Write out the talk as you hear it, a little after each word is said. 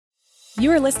You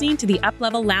are listening to the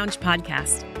Uplevel Lounge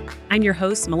podcast. I'm your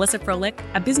host, Melissa Froelich,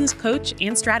 a business coach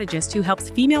and strategist who helps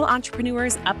female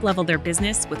entrepreneurs uplevel their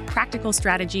business with practical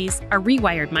strategies, a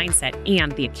rewired mindset,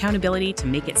 and the accountability to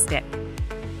make it stick.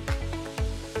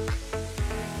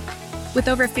 With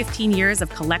over 15 years of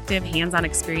collective hands-on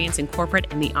experience in corporate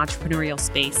and the entrepreneurial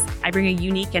space, I bring a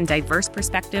unique and diverse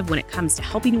perspective when it comes to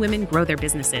helping women grow their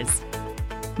businesses.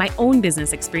 My own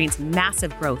business experienced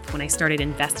massive growth when I started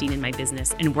investing in my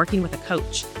business and working with a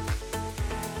coach.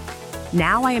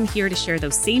 Now I am here to share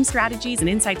those same strategies and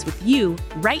insights with you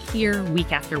right here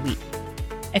week after week.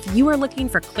 If you are looking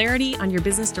for clarity on your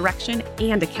business direction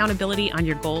and accountability on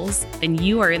your goals, then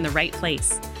you are in the right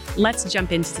place. Let's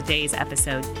jump into today's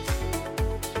episode.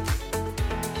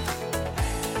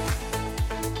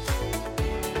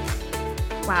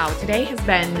 Wow, today has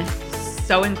been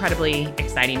so incredibly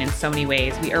exciting in so many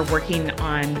ways. We are working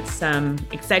on some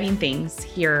exciting things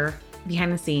here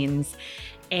behind the scenes,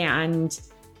 and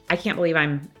I can't believe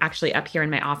I'm actually up here in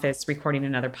my office recording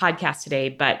another podcast today,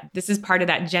 but this is part of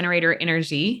that generator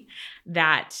energy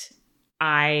that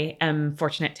I am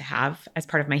fortunate to have as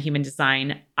part of my human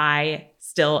design. I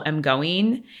still am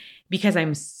going because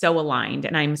I'm so aligned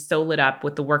and I'm so lit up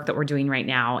with the work that we're doing right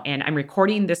now. And I'm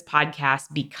recording this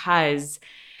podcast because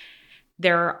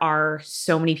there are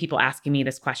so many people asking me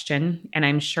this question, and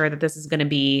I'm sure that this is going to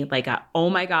be like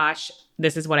oh my gosh,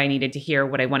 this is what I needed to hear,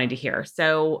 what I wanted to hear.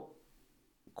 So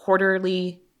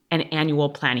quarterly and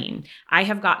annual planning. I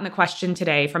have gotten the question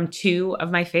today from two of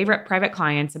my favorite private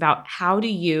clients about how do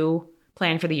you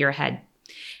plan for the year ahead?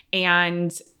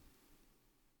 And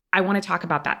I want to talk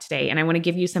about that today. And I want to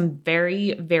give you some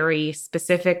very, very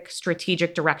specific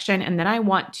strategic direction. And then I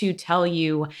want to tell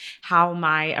you how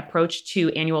my approach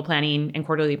to annual planning and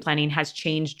quarterly planning has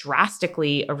changed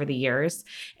drastically over the years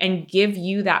and give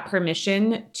you that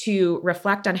permission to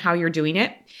reflect on how you're doing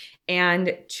it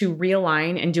and to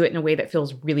realign and do it in a way that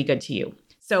feels really good to you.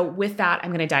 So with that, I'm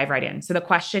going to dive right in. So the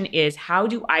question is, how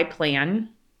do I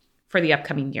plan for the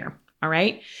upcoming year? All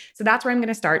right. So that's where I'm going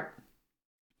to start.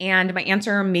 And my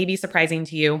answer may be surprising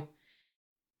to you.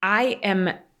 I am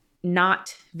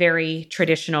not very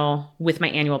traditional with my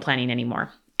annual planning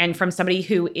anymore. And from somebody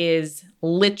who is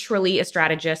literally a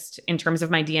strategist in terms of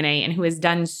my DNA and who has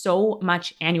done so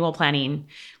much annual planning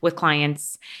with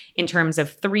clients in terms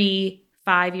of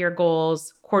 3-5-year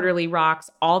goals, quarterly rocks,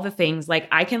 all the things, like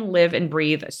I can live and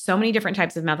breathe so many different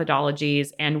types of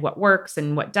methodologies and what works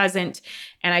and what doesn't.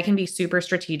 And I can be super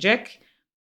strategic.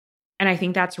 And I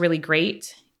think that's really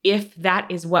great if that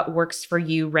is what works for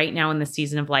you right now in the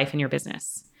season of life in your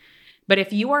business. But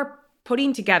if you are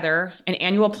putting together an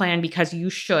annual plan because you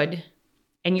should,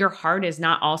 and your heart is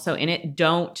not also in it,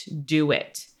 don't do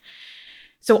it.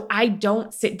 So I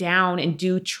don't sit down and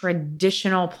do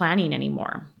traditional planning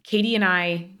anymore. Katie's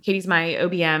my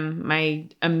OBM, my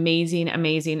amazing,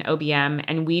 amazing OBM.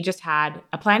 And we just had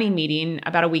a planning meeting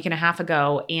about a week and a half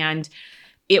ago. And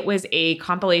it was a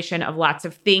compilation of lots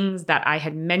of things that I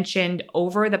had mentioned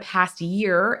over the past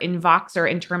year in Voxer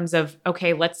in terms of,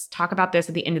 okay, let's talk about this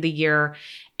at the end of the year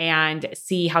and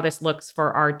see how this looks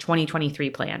for our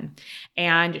 2023 plan.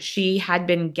 And she had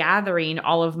been gathering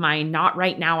all of my not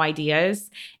right now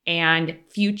ideas and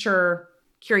future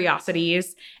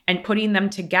curiosities and putting them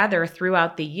together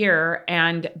throughout the year.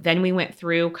 And then we went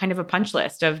through kind of a punch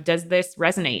list of, does this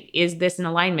resonate? Is this in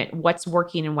alignment? What's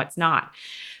working and what's not?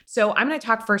 So I'm going to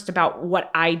talk first about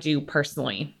what I do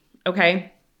personally.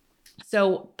 Okay.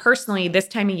 So personally, this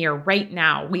time of year, right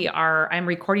now, I'm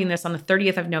recording this on the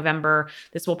 30th of November.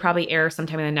 This will probably air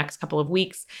sometime in the next couple of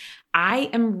weeks. I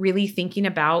am really thinking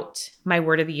about my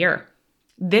word of the year.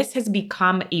 This has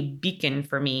become a beacon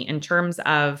for me in terms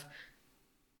of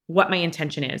what my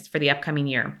intention is for the upcoming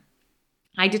year.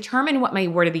 I determine what my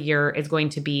word of the year is going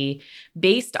to be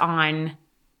based on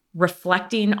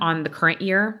reflecting on the current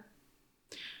year.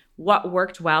 What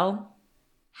worked well?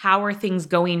 How are things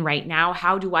going right now?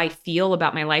 How do I feel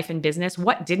about my life and business?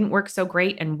 What didn't work so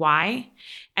great and why?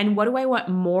 And what do I want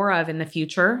more of in the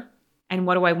future? And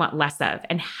what do I want less of?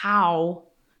 And how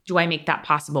do I make that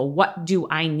possible? What do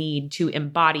I need to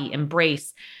embody,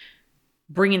 embrace,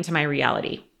 bring into my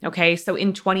reality? Okay, so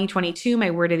in 2022, my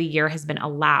word of the year has been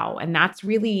allow. And that's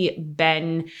really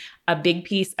been a big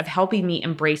piece of helping me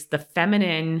embrace the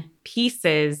feminine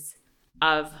pieces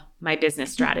of my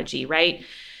business strategy, right?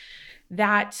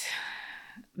 That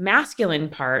masculine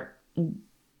part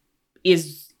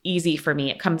is easy for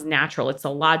me. It comes natural. It's the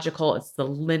logical, it's the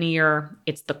linear,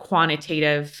 it's the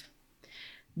quantitative.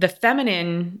 The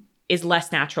feminine is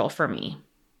less natural for me.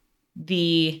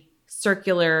 The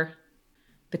circular,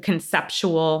 the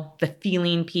conceptual, the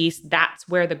feeling piece, that's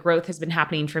where the growth has been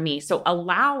happening for me. So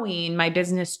allowing my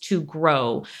business to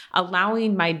grow,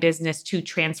 allowing my business to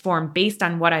transform based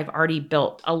on what I've already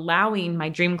built, allowing my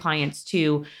dream clients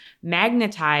to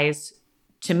magnetize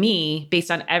to me based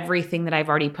on everything that I've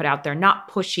already put out there, not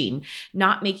pushing,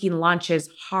 not making launches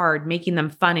hard, making them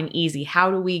fun and easy. How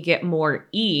do we get more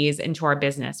ease into our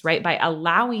business, right? By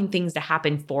allowing things to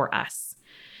happen for us.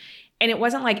 And it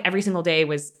wasn't like every single day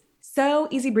was so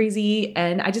easy breezy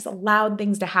and I just allowed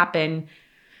things to happen.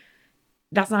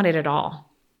 That's not it at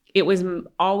all. It was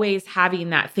always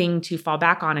having that thing to fall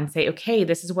back on and say, okay,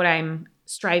 this is what I'm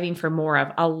striving for more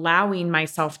of, allowing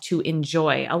myself to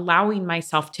enjoy, allowing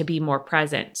myself to be more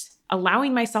present,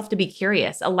 allowing myself to be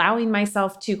curious, allowing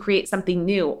myself to create something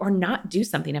new or not do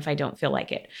something if I don't feel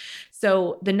like it.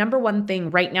 So the number one thing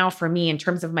right now for me in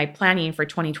terms of my planning for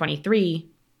 2023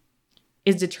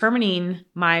 is determining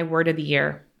my word of the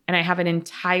year. And I have an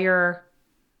entire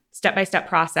step-by-step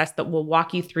process that will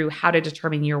walk you through how to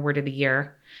determine your word of the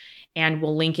year. And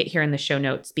we'll link it here in the show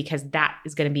notes because that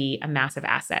is going to be a massive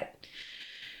asset.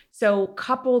 So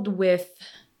coupled with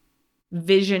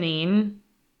visioning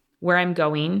where I'm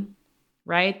going,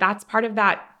 right? That's part of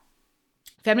that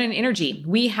feminine energy.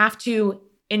 We have to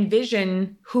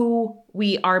envision who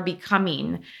we are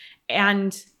becoming.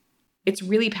 And it's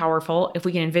really powerful if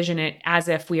we can envision it as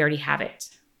if we already have it.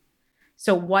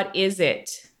 So what is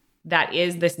it that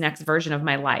is this next version of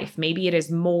my life? Maybe it is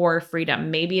more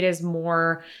freedom. Maybe it is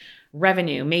more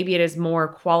revenue. Maybe it is more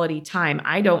quality time.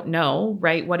 I don't know,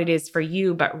 right, what it is for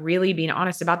you, but really being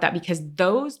honest about that because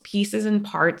those pieces and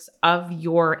parts of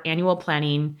your annual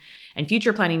planning and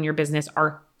future planning in your business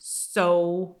are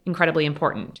so incredibly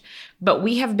important. But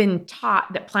we have been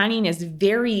taught that planning is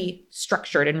very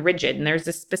structured and rigid, and there's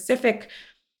a specific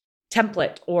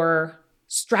template or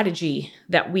strategy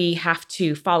that we have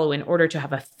to follow in order to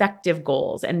have effective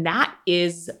goals. And that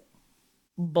is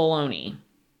baloney.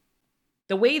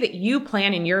 The way that you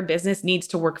plan in your business needs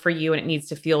to work for you and it needs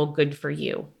to feel good for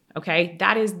you. Okay.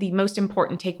 That is the most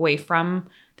important takeaway from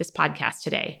this podcast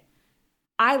today.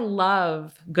 I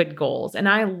love good goals and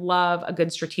I love a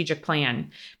good strategic plan.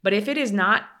 But if it is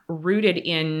not rooted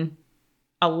in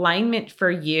alignment for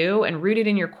you and rooted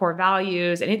in your core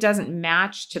values and it doesn't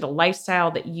match to the lifestyle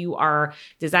that you are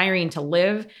desiring to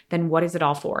live, then what is it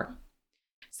all for?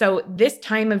 So this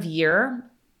time of year,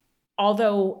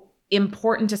 although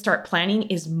important to start planning,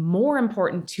 is more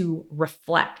important to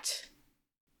reflect.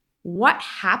 What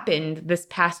happened this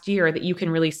past year that you can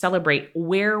really celebrate?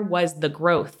 Where was the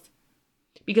growth?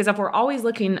 Because if we're always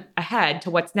looking ahead to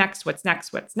what's next,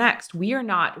 we are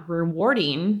not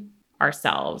rewarding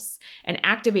ourselves and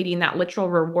activating that literal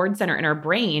reward center in our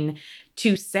brain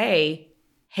to say,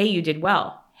 hey, you did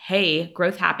well. Hey,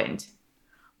 growth happened.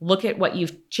 Look at what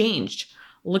you've changed.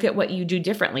 Look at what you do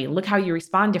differently. Look how you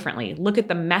respond differently. Look at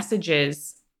the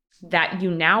messages that you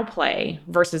now play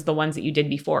versus the ones that you did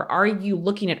before. Are you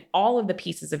looking at all of the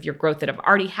pieces of your growth that have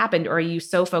already happened, or are you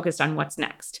so focused on what's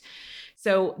next?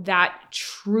 So that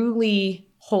truly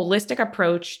holistic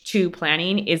approach to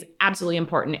planning is absolutely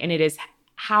important, and it is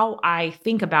how I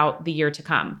think about the year to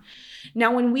come.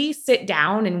 Now, when we sit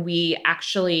down and we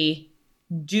actually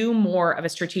do more of a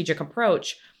strategic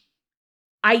approach,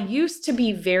 I used to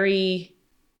be very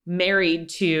married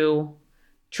to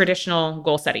traditional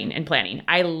goal setting and planning.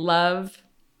 I love,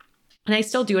 and I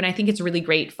still do, and I think it's really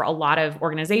great for a lot of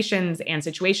organizations and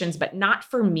situations, but not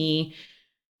for me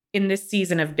in this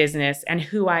season of business and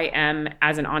who I am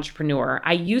as an entrepreneur.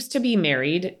 I used to be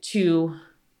married to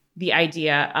the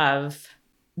idea of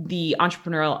the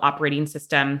entrepreneurial operating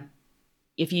system.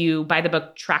 If you buy the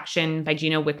book Traction by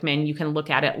Gino Wickman, you can look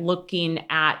at it, looking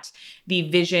at the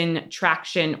vision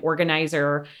traction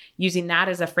organizer, using that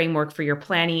as a framework for your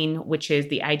planning, which is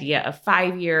the idea of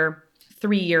 5-year,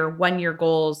 3-year, 1-year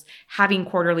goals, having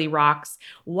quarterly rocks.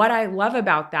 What I love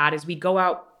about that is we go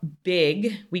out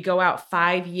big, we go out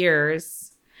 5 years,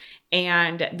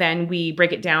 and then we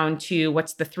break it down to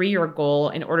what's the 3-year goal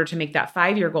in order to make that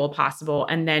 5-year goal possible.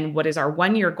 And then what is our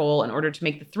 1-year goal in order to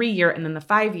make the 3-year and then the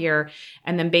 5-year.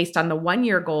 And then based on the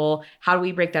 1-year goal, how do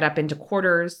we break that up into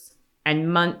quarters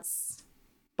and months?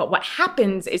 But what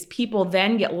happens is people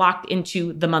then get locked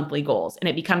into the monthly goals, and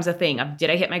it becomes a thing of, did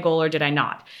I hit my goal or did I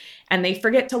not? And they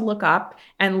forget to look up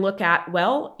and look at,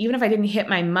 well, even if I didn't hit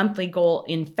my monthly goal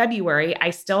in February, I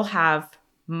still have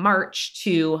March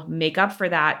to make up for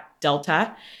that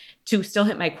delta, to still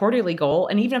hit my quarterly goal.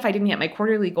 And even if I didn't hit my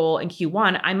quarterly goal in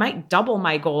Q1, I might double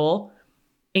my goal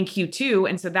in Q2.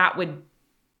 And so that would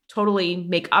totally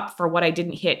make up for what I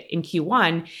didn't hit in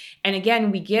Q1. And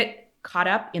again, we get caught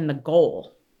up in the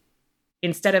goal.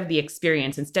 instead of the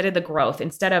experience, instead of the growth,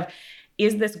 instead of,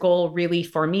 is this goal really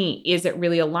for me? Is it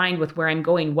really aligned with where I'm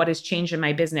going? What has changed in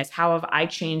my business? How have I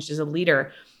changed as a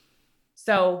leader?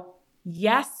 So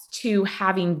yes, to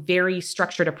having very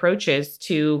structured approaches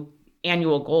to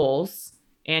annual goals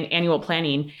and annual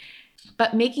planning,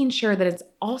 but making sure that it's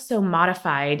also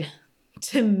modified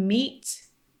to meet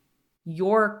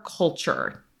your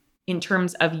culture in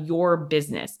terms of your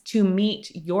business, to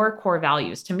meet your core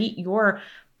values, to meet your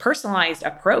personalized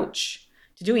approach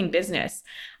to doing business.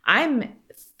 I'm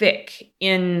thick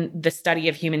in the study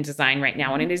of human design right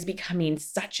now, and it is becoming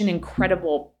such an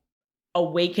incredible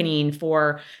awakening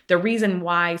for the reason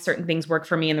why certain things work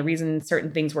for me and the reason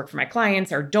certain things work for my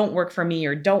clients or don't work for me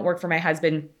or don't work for my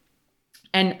husband.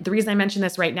 And the reason I mention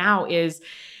this right now is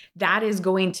that is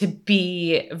going to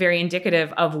be very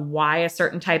indicative of why a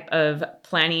certain type of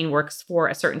planning works for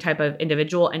a certain type of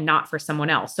individual and not for someone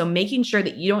else. So making sure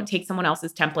that you don't take someone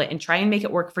else's template and try and make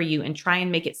it work for you and try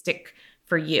and make it stick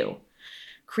for you.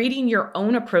 Creating your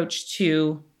own approach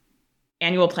to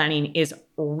annual planning is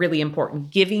really important.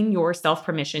 Giving yourself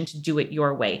permission to do it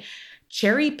your way.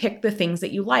 Cherry pick the things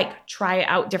that you like, try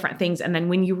out different things. And then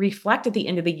when you reflect at the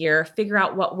end of the year, figure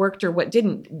out what worked or what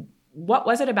didn't. What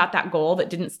was it about that goal that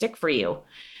didn't stick for you?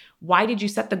 Why did you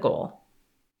set the goal?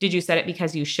 Did you set it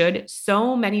because you should?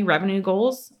 So many revenue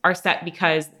goals are set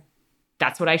because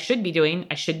that's what I should be doing.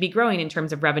 I should be growing in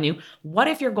terms of revenue. What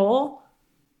if your goal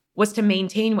was to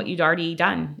maintain what you'd already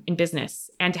done in business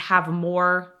and to have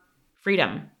more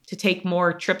freedom, to take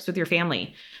more trips with your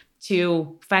family,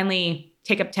 to finally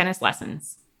take up tennis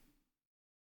lessons?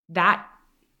 That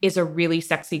is a really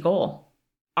sexy goal.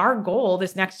 Our goal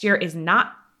this next year is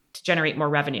not to generate more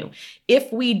revenue.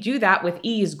 If we do that with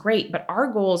ease, great, but our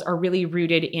goals are really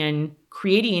rooted in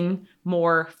creating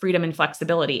more freedom and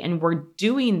flexibility. And we're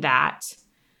doing that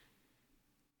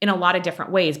in a lot of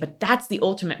different ways, but that's the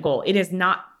ultimate goal. It is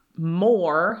not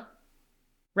more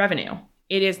revenue.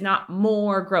 It is not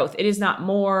more growth. It is not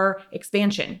more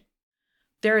expansion.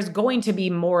 There is going to be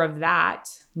more of that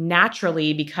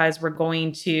naturally because we're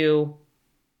going to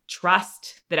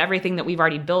trust that everything that we've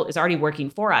already built is already working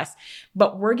for us.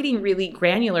 But we're getting really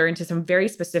granular into some very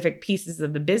specific pieces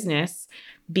of the business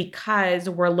because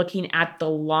we're looking at the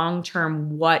long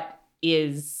term. What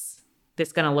is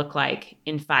this going to look like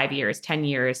in 5 years, 10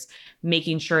 years,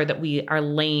 making sure that we are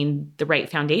laying the right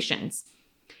foundations.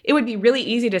 It would be really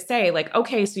easy to say like,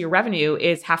 okay, so your revenue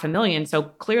is $500,000. So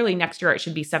clearly next year it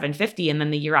should be 750. And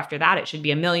then the year after that, it should be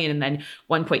 $1 million and then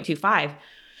 1.25.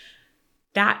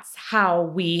 That's how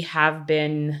we have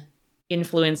been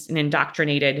influenced and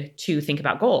indoctrinated to think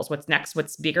about goals. What's next?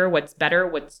 What's bigger? What's better?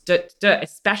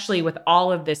 Especially with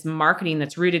all of this marketing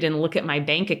that's rooted in look at my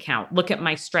bank account, look at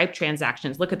my Stripe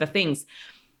transactions, look at the things.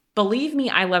 Believe me,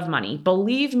 I love money.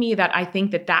 Believe me that I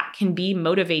think that that can be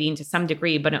motivating to some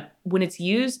degree. But when it's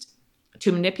used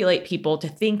to manipulate people to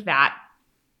think that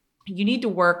you need to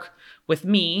work with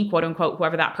me, quote unquote,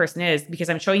 whoever that person is, because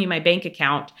I'm showing you my bank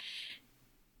account,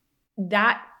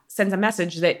 that sends a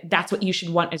message that that's what you should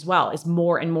want as well, is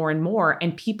more and more and more.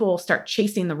 And people start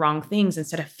chasing the wrong things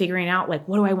instead of figuring out like,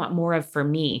 what do I want more of for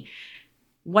me?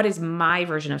 What does my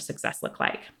version of success look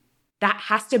like? That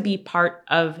has to be part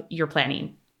of your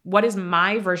planning. What does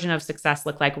my version of success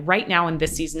look like right now in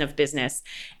this season of business?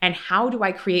 And how do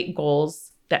I create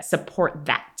goals that support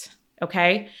that?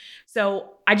 Okay.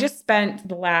 So I just spent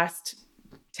the last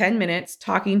 10 minutes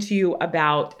talking to you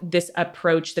about this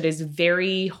approach that is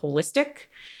very holistic,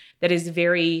 that is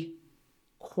very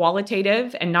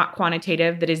qualitative and not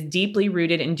quantitative, that is deeply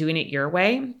rooted in doing it your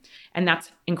way. And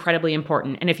that's incredibly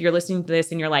important. And if you're listening to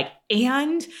this and you're like,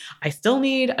 and I still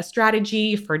need a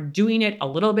strategy for doing it a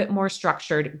little bit more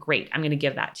structured, great. I'm going to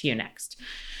give that to you next.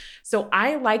 So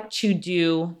I like to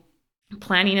do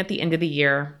planning at the end of the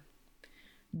year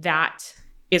that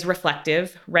is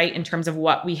reflective, right? In terms of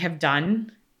what we have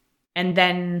done, and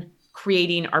then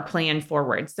creating our plan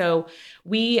forward. So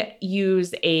we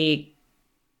use a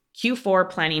Q4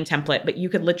 planning template, but you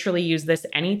could literally use this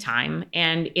anytime.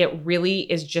 And it really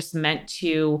is just meant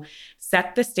to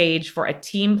set the stage for a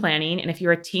team planning. And if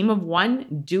you're a team of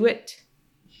one, do it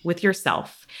with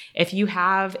yourself. If you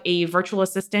have a virtual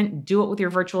assistant, do it with your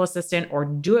virtual assistant or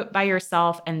do it by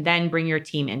yourself and then bring your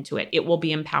team into it. It will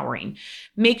be empowering.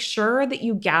 Make sure that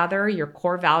you gather your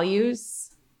core values.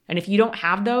 And if you don't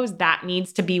have those, that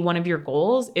needs to be one of your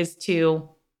goals, is to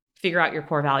figure out your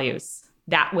core values.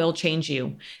 That will change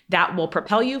you. That will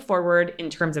propel you forward in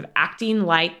terms of acting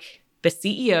like the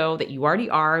CEO that you already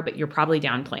are, but you're probably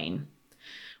downplaying.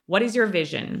 What is your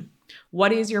vision?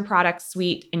 What is your product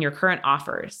suite and your current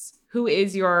offers? Who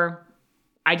is your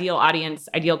ideal audience,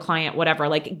 ideal client, whatever.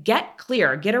 Like get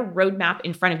clear, get a roadmap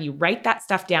in front of you, write that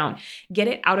stuff down, get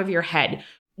it out of your head,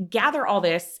 gather all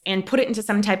this and put it into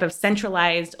some type of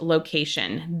centralized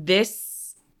location.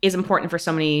 This is important for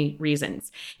so many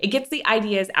reasons. It gets the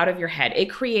ideas out of your head. It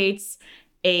creates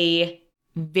a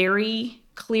very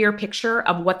clear picture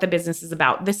of what the business is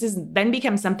about. This is then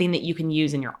becomes something that you can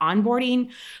use in your onboarding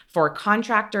for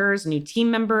contractors, new team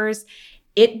members.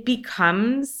 It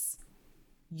becomes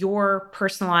your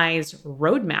personalized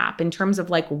roadmap in terms of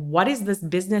like, what is this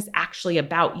business actually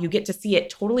about? You get to see it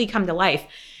totally come to life.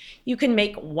 You can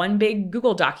make one big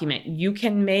Google document. You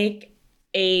can make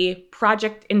a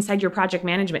project inside your project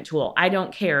management tool. I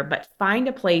don't care, but find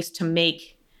a place to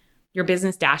make your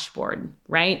business dashboard,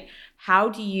 right? How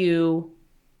do you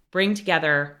bring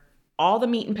together all the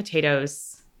meat and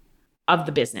potatoes of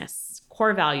the business,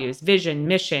 core values, vision,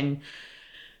 mission,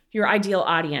 your ideal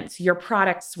audience, your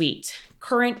product suite,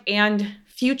 current and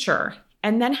future,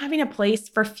 and then having a place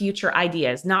for future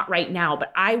ideas, not right now,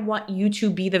 but I want you to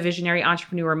be the visionary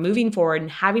entrepreneur moving forward and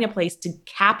having a place to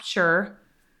capture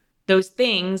those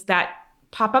things that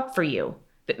pop up for you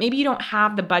that maybe you don't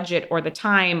have the budget or the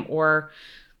time or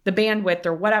the bandwidth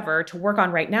or whatever to work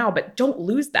on right now, but don't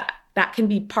lose that. That can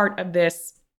be part of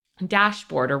this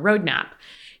dashboard or roadmap.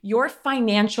 Your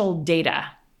financial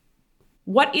data.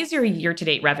 What is your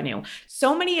year-to-date revenue?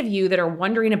 So many of you that are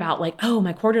wondering about like, oh,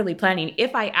 my quarterly planning,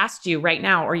 if I asked you right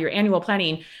now or your annual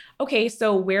planning, okay,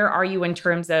 so where are you in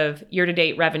terms of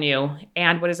year-to-date revenue?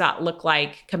 And what does that look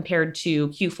like compared to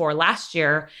Q4 last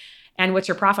year? And what's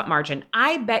your profit margin?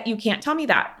 I bet you can't tell me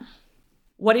that.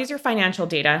 What is your financial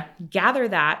data? Gather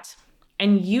that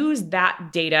and use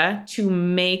that data to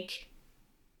make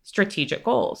strategic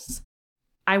goals.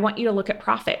 I want you to look at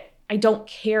profit. I don't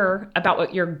care about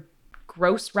what your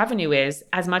gross revenue is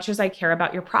as much as I care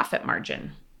about your profit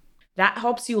margin. That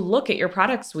helps you look at your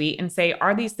product suite and say,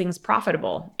 are these things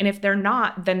profitable? And if they're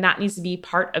not, then that needs to be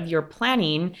part of your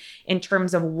planning in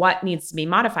terms of what needs to be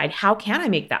modified. How can I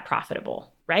make that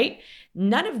profitable, right?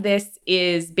 None of this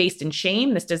is based in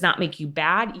shame. This does not make you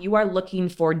bad. You are looking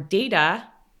for data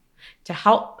to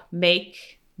help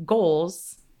make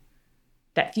goals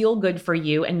that feel good for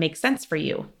you and make sense for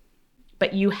you.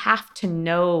 But you have to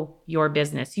know your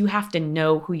business. You have to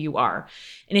know who you are.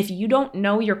 And if you don't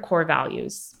know your core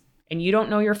values and you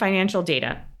don't know your financial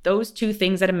data, those two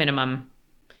things at a minimum,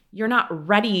 you're not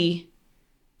ready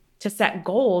to set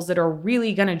goals that are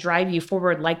really going to drive you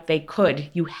forward like they could.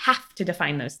 You have to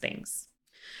define those things.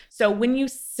 So when you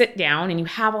sit down and you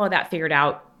have all of that figured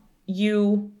out,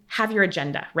 you have your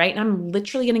agenda, right? And I'm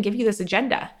literally going to give you this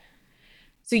agenda.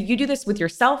 So you do this with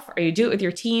yourself or you do it with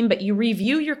your team, but you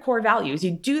review your core values.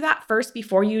 You do that first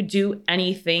before you do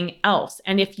anything else.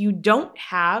 And if you don't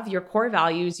have your core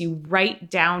values, you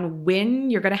write down when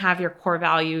you're going to have your core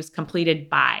values completed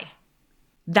by.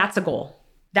 That's a goal.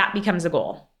 That becomes a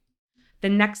goal. The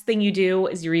next thing you do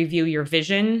is you review your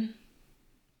vision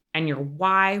and your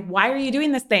why. Why are you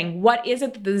doing this thing? What is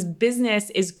it that this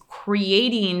business is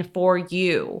creating for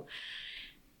you?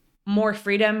 More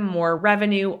freedom, more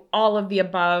revenue, all of the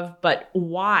above, but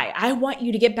why? I want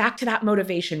you to get back to that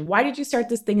motivation. Why did you start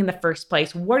this thing in the first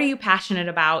place? What are you passionate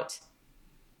about?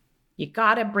 You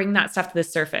got to bring that stuff to the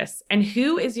surface. And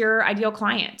who is your ideal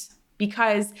client?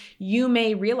 Because you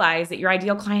may realize that your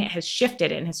ideal client has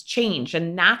shifted and has changed,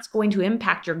 and that's going to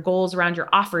impact your goals around your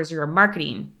offers or your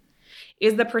marketing.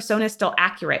 Is the persona still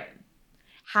accurate?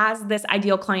 Has this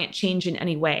ideal client changed in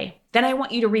any way? Then I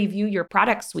want you to review your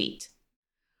product suite.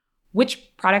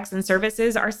 Which products and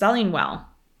services are selling well?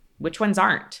 Which ones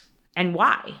aren't? And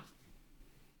why?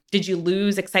 Did you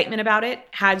lose excitement about it?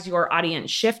 Has your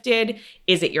audience shifted?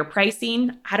 Is it your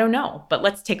pricing? I don't know, but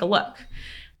let's take a look.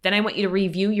 Then I want you to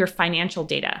review your financial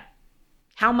data.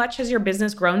 How much has your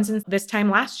business grown since this time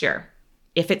last year?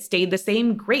 If it stayed the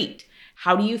same, great.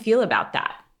 How do you feel about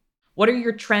that? What are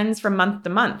your trends from month to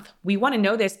month? We want to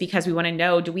know this because we want to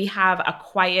know, do we have a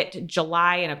quiet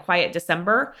July and a quiet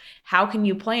December? How can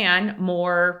you plan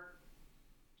more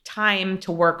time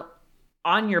to work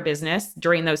on your business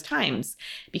during those times?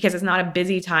 Because it's not a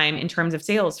busy time in terms of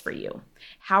sales for you.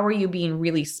 How are you being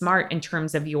really smart in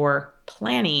terms of your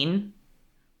planning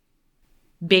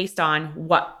based on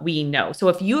what we know? So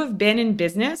if you have been in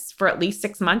business for at least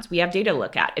 6 months, we have data to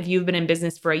look at. If you've been in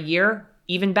business for a year,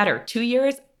 even better. 2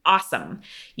 years, awesome.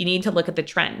 You need to look at the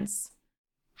trends.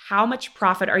 How much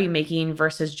profit are you making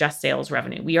versus just sales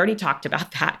revenue? We already talked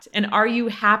about that. And are you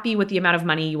happy with the amount of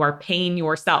money you are paying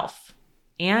yourself?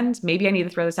 And maybe I need to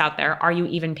throw this out there. Are you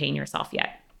even paying yourself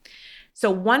yet?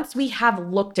 So once we have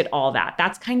looked at all that,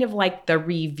 that's kind of like the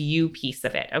review piece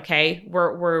of it, okay?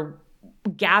 We're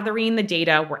gathering the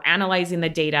data, we're analyzing the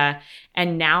data,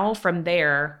 and now from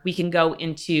there, we can go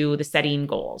into the setting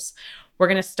goals. We're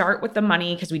going to start with the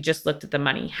money because we just looked at the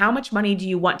money. How much money do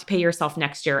you want to pay yourself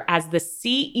next year as the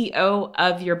CEO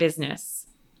of your business?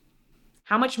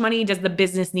 How much money does the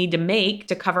business need to make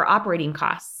to cover operating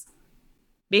costs?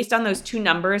 Based on those two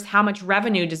numbers, how much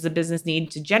revenue does the business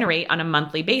need to generate on a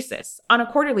monthly basis, on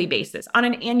a quarterly basis, on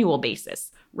an annual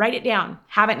basis? Write it down,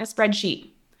 have it in a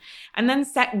spreadsheet, and then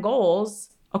set goals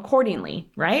accordingly,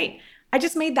 right? I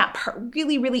just made that part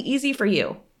really, really easy for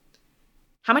you.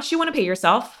 How much do you want to pay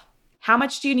yourself? How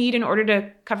much do you need in order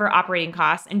to cover operating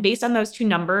costs? And based on those two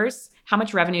numbers, how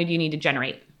much revenue do you need to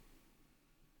generate?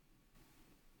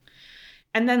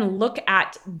 And then look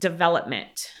at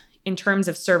development in terms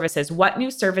of services. What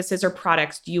new services or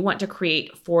products do you want to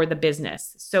create for the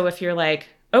business? So if you're like,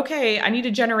 okay, I need to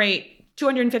generate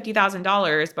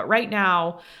 $250,000, but right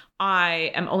now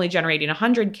I am only generating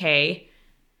 $100K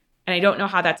and I don't know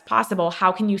how that's possible.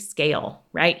 How can you scale,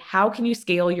 right? How can you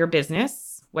scale your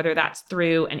business? Whether that's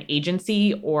through an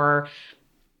agency or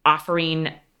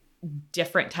offering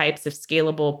different types of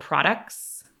scalable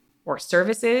products or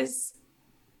services,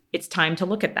 it's time to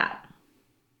look at that.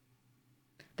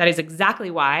 That is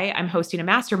exactly why I'm hosting a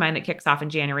mastermind that kicks off in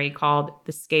January called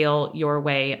the Scale Your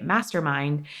Way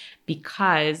Mastermind,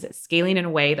 because scaling in a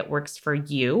way that works for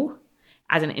you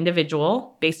as an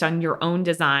individual based on your own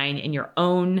design and your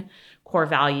own core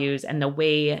values and the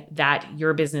way that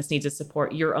your business needs to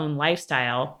support your own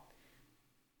lifestyle,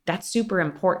 that's super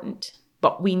important.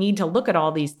 But we need to look at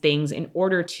all these things in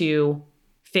order to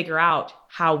figure out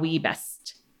how we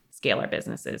best scale our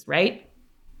businesses, right?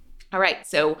 All right,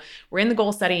 so we're in the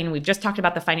goal setting. We've just talked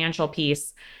about the financial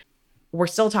piece. We're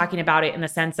still talking about it in the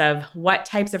sense of what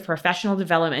types of professional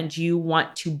development do you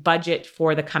want to budget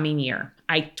for the coming year?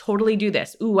 I totally do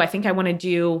this. Ooh, I think I want to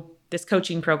do this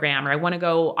coaching program, or I want to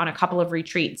go on a couple of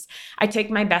retreats. I take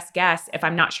my best guess if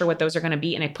I'm not sure what those are going to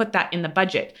be, and I put that in the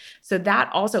budget. So that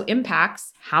also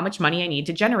impacts how much money I need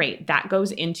to generate. That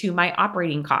goes into my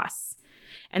operating costs.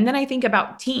 And then I think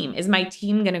about team. Is my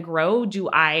team going to grow? Do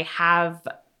I have,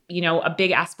 a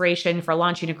big aspiration for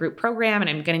launching a group program and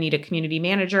I'm going to need a community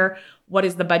manager? What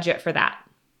is the budget for that?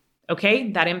 Okay,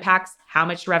 that impacts how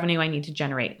much revenue I need to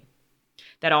generate.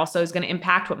 That also is going to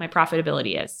impact what my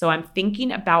profitability is. So I'm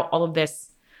thinking about all of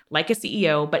this like a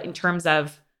CEO, but in terms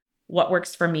of what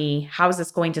works for me, how is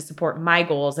this going to support my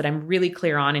goals that I'm really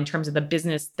clear on in terms of the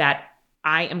business that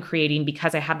I am creating,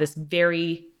 because I have this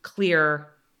very clear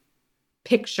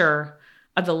picture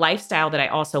of the lifestyle that I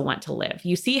also want to live.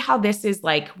 You see how this is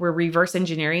like we're reverse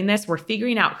engineering this? We're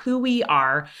figuring out who we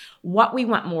are, what we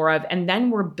want more of, and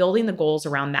then we're building the goals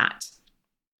around that.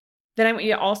 Then I want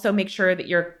you to also make sure that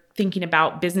you're thinking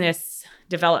about business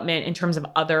development in terms of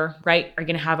other, right? Are you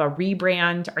going to have a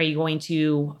rebrand? Are you going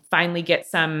to finally get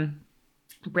some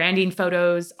branding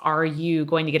photos? Are you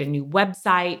going to get a new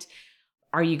website?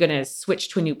 Are you going to switch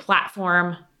to a new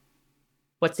platform?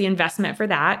 What's the investment for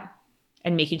that?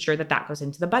 And making sure that that goes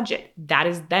into the budget. That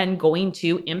is then going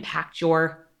to impact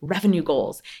your revenue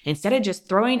goals. Instead of just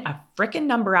throwing a freaking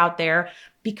number out there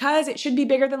because it should be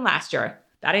bigger than last year.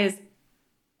 That is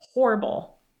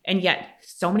horrible. And yet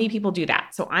so many people do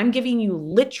that. So I'm giving you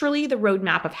literally the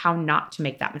roadmap of how not to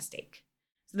make that mistake.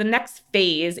 So the next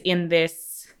phase in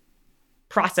this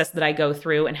process that I go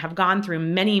through and have gone through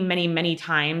many, many, many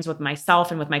times with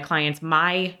myself and with my clients,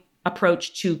 my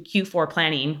approach to Q4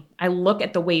 planning, I look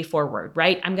at the way forward,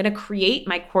 right? I'm going to create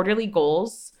my quarterly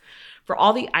goals for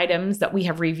all the items that we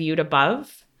have reviewed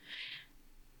above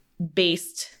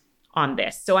based on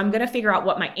this. So I'm going to figure out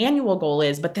what my annual goal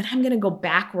is, but then I'm going to go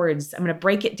backwards. I'm going to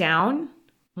break it down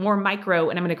more micro,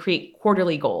 and I'm going to create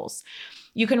quarterly goals.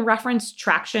 You can reference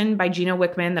Traction by Gino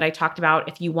Wickman that I talked about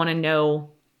if you want to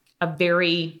know a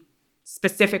very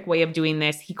specific way of doing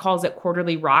this. He calls it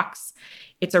quarterly rocks.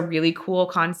 It's a really cool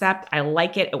concept. I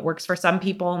like it. It works for some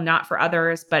people, not for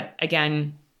others. But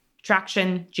again,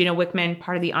 Traction, Gino Wickman,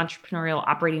 part of the entrepreneurial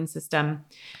operating system.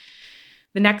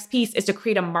 The next piece is to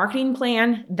create a marketing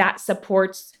plan that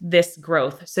supports this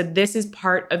growth. So this is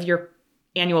part of your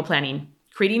annual planning,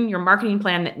 creating your marketing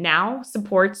plan that now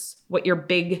supports what your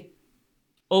big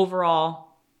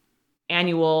overall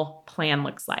annual plan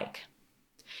looks like.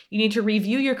 You need to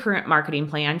review your current marketing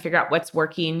plan, figure out what's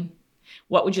working,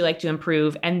 what would you like to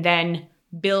improve, and then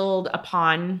build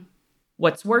upon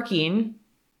what's working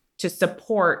to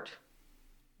support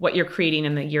what you're creating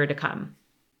in the year to come.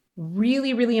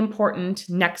 Really, really important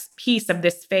next piece of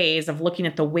this phase of looking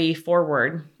at the way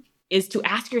forward is to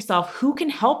ask yourself, who can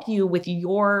help you with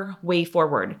your way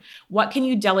forward? What can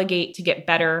you delegate to get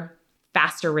better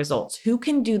faster results? Who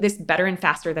can do this better and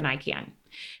faster than I can?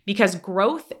 Because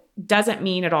growth doesn't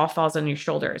mean it all falls on your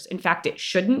shoulders. In fact, it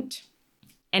shouldn't,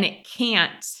 and it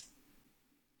can't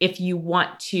if you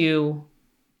want to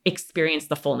experience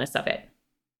the fullness of it.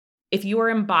 If you are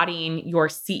embodying your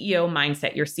CEO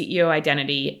mindset, your CEO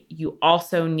identity, you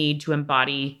also need to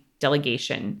embody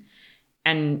delegation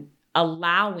and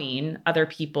allowing other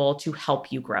people to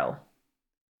help you grow.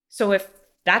 So if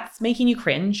that's making you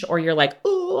cringe, or you're like,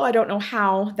 oh, I don't know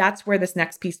how, that's where this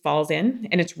next piece falls in.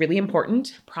 And it's really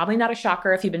important. Probably not a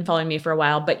shocker if you've been following me for a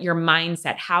while, but your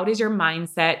mindset. How does your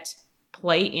mindset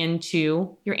play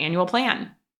into your annual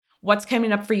plan? What's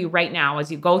coming up for you right now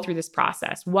as you go through this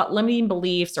process? What limiting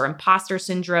beliefs or imposter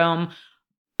syndrome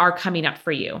are coming up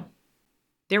for you?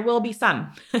 There will be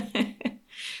some.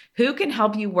 Who can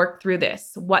help you work through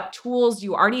this? What tools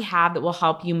you already have that will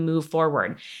help you move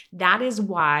forward? That is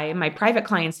why my private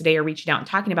clients today are reaching out and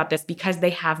talking about this, because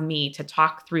they have me to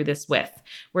talk through this with.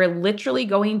 We're literally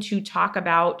going to talk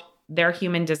about their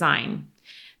human design,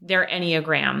 their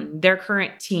Enneagram, their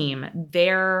current team,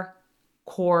 their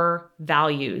core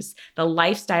values, the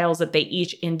lifestyles that they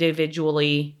each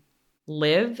individually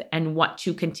live and want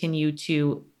to continue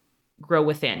to grow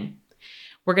within.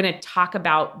 We're going to talk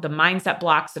about the mindset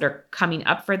blocks that are coming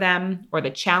up for them, or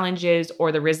the challenges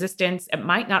or the resistance. It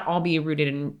might not all be rooted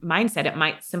in mindset. It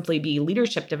might simply be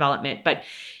leadership development, but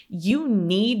you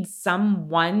need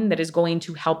someone that is going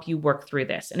to help you work through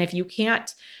this. And if you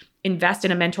can't invest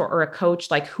in a mentor or a coach,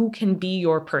 like, who can be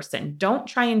your person? Don't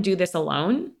try and do this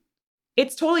alone.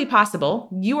 It's totally possible.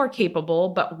 You are capable,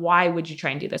 but why would you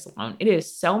try and do this alone? It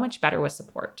is so much better with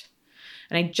support.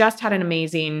 And I just had an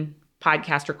amazing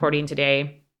podcast recording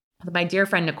today with my dear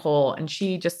friend Nicole, and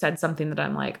she just said something that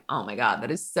I'm like, oh my God, that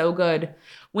is so good.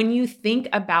 When you think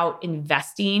about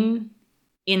investing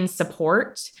in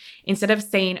support, instead of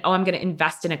saying, oh, I'm going to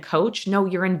invest in a coach, no,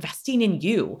 you're investing in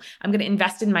you. I'm going to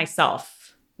invest in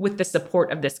myself with the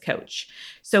support of this coach.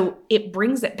 So it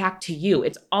brings it back to you.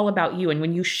 It's all about you. And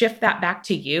when you shift that back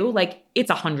to you, like,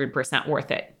 it's 100%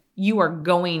 worth it. You are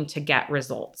going to get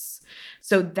results.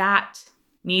 So that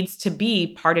needs to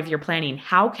be part of your planning.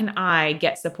 How can I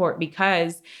get support?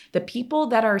 Because the people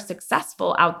that are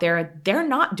successful out there, they're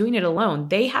not doing it alone.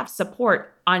 They have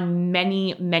support on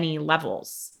many, many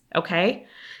levels. Okay.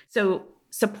 So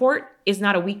support is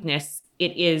not a weakness.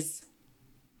 It is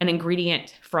an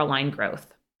ingredient for aligned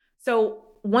growth. So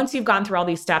once you've gone through all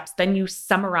these steps, then you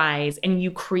summarize and you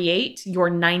create your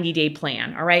 90-day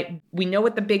plan. All right. We know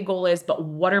what the big goal is, but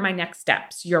what are my next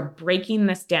steps? You're breaking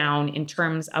this down in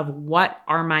terms of what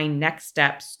are my next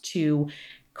steps to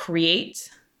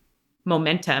create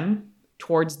momentum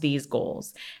towards these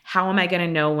goals. How am I going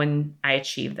to know when I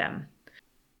achieve them?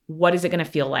 What is it going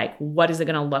to feel like? What is it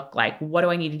going to look like? What do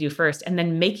I need to do first? And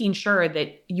then making sure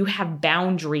that you have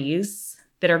boundaries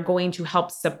that are going to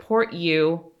help support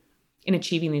you in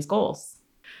achieving these goals.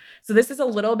 So this is a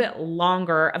little bit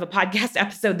longer of a podcast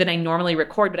episode than I normally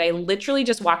record, but I literally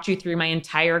just walked you through my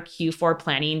entire Q4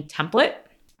 planning template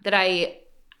that I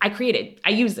created. I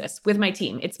use this with my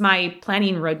team. It's my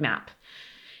planning roadmap.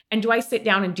 And do I sit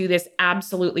down and do this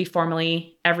absolutely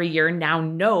formally every year? Now,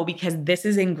 no, because this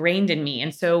is ingrained in me.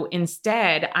 And so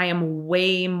instead, I am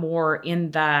way more in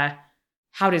the,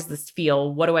 how does this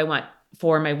feel? What do I want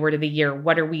for my word of the year?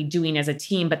 What are we doing as a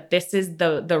team? But this is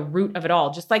the root of it all.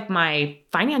 Just like my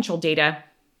financial data,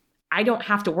 I don't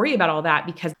have to worry about all that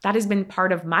because that has been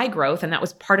part of my growth. And that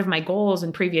was part of my goals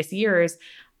in previous years.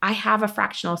 I have a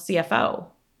fractional CFO.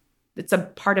 It's a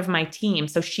part of my team.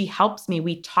 So she helps me.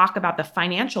 We talk about the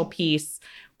financial piece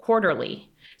quarterly.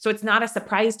 So it's not a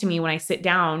surprise to me when I sit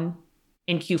down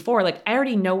in Q4, like, I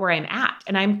already know where I'm at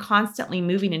and I'm constantly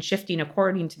moving and shifting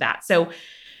according to that. So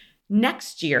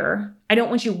next year, I don't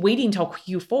want you waiting until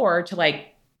Q4 to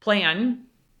like plan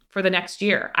for the next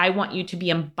year. I want you to be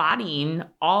embodying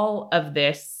all of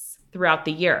this throughout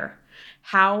the year.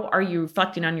 How are you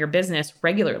reflecting on your business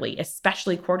regularly,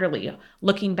 especially quarterly,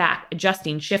 looking back,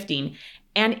 adjusting, shifting?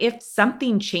 And if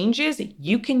something changes,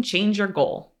 you can change your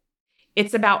goal.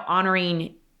 It's about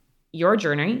honoring your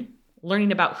journey,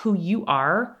 learning about who you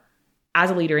are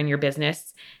as a leader in your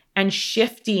business, and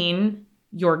shifting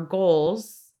your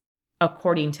goals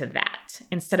according to that,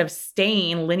 instead of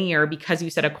staying linear because you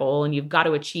set a goal and you've got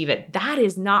to achieve it. That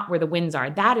is not where the wins are.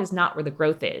 That is not where the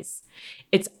growth is.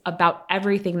 It's about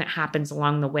everything that happens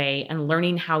along the way and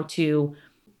learning how to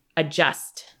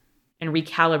adjust and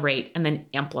recalibrate and then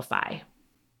amplify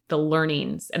the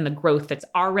learnings and the growth that's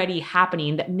already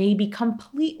happening that may be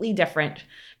completely different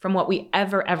from what we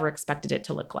ever expected it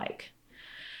to look like.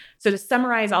 So to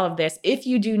summarize all of this, if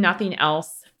you do nothing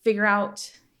else, figure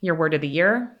out your word of the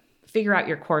year. figure out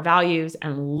your core values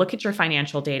and look at your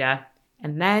financial data,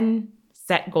 and then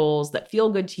set goals that feel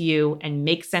good to you and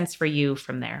make sense for you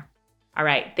from there. All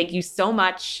right. Thank you so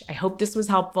much. I hope this was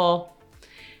helpful.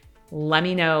 Let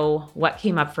me know what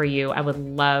came up for you. I would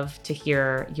love to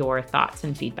hear your thoughts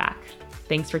and feedback.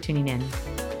 Thanks for tuning in.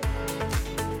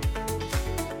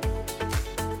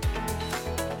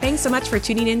 Thanks so much for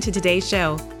tuning in to today's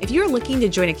show. If you're looking to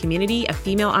join a community of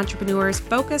female entrepreneurs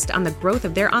focused on the growth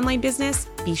of their online business,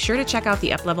 be sure to check out the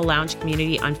Uplevel Lounge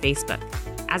community on Facebook.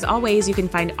 As always, you can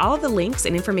find all of the links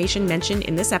and information mentioned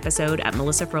in this episode at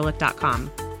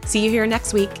melissafroelich.com. See you here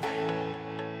next week.